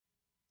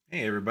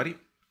Hey everybody,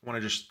 I want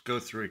to just go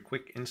through a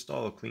quick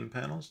install of Clean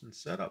Panels and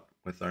setup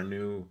with our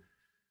new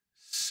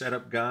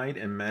setup guide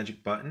and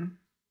magic button.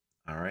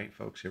 All right,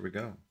 folks, here we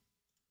go.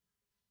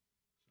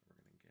 So we're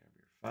going to grab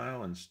your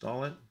file,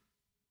 install it.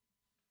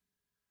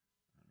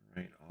 All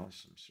right,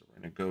 awesome. So we're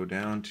going to go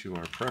down to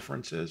our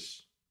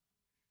preferences.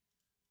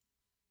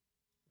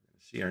 We're going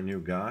to see our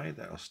new guide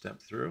that'll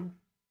step through,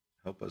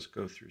 help us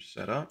go through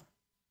setup.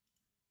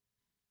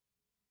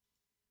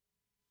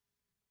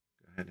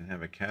 Go ahead and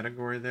have a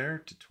category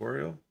there,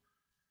 tutorial.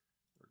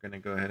 We're going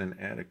to go ahead and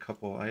add a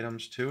couple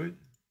items to it.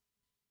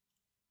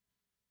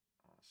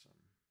 Awesome.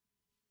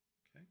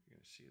 Okay, you're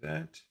going to see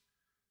that.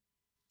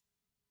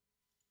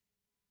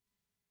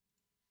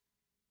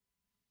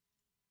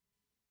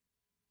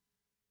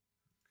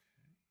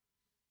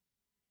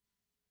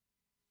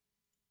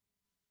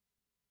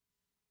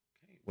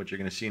 Okay, what you're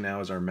going to see now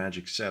is our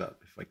magic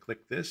setup. If I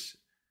click this,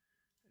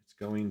 it's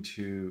going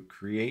to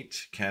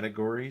create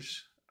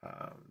categories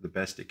the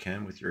best it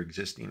can with your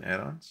existing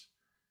add-ons.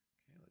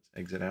 Okay, let's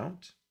exit out.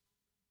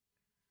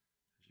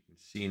 As you can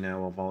see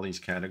now of all these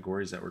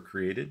categories that were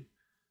created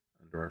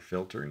under our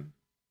filtering.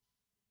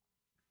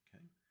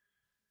 Okay,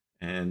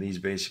 and these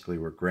basically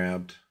were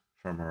grabbed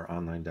from our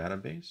online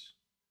database.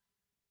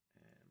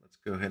 And let's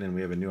go ahead and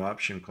we have a new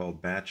option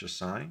called batch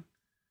assign.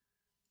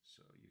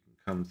 So you can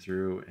come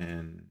through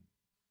and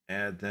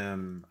add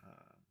them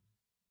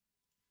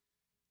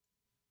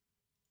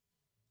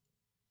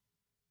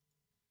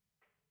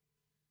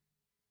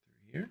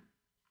through here.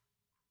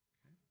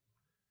 Okay.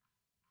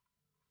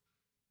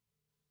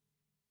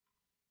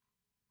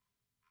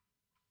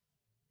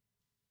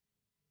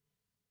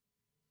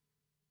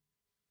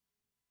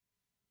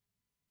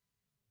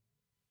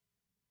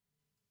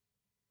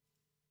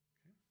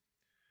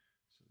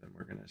 So then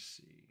we're going to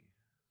see,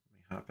 let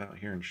me hop out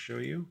here and show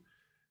you.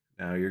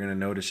 Now you're going to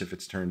notice if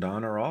it's turned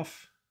on or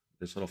off,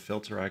 this little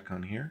filter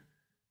icon here.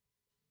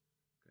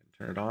 Go ahead and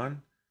turn it on.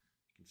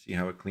 You can see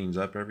how it cleans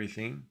up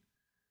everything.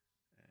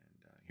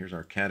 And here's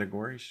our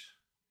categories.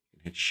 You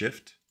can hit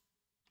Shift,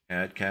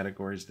 add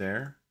categories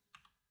there.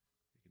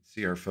 You can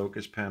see our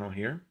focus panel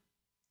here.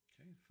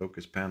 Okay,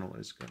 focus panel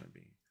is going to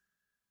be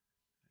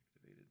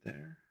activated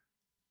there.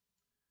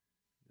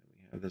 Then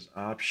we have this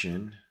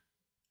option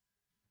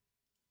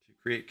to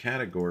create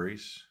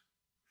categories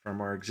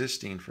from our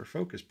existing for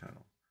focus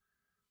panel.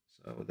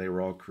 So they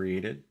were all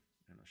created,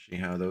 and I'll show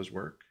you how those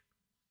work.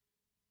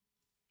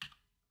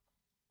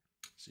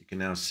 So you can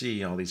now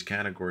see all these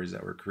categories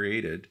that were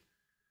created,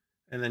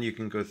 and then you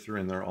can go through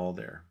and they're all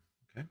there.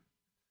 Okay.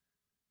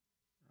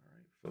 All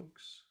right,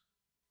 folks.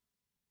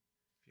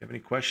 If you have any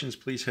questions,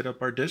 please hit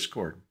up our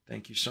Discord.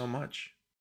 Thank you so much.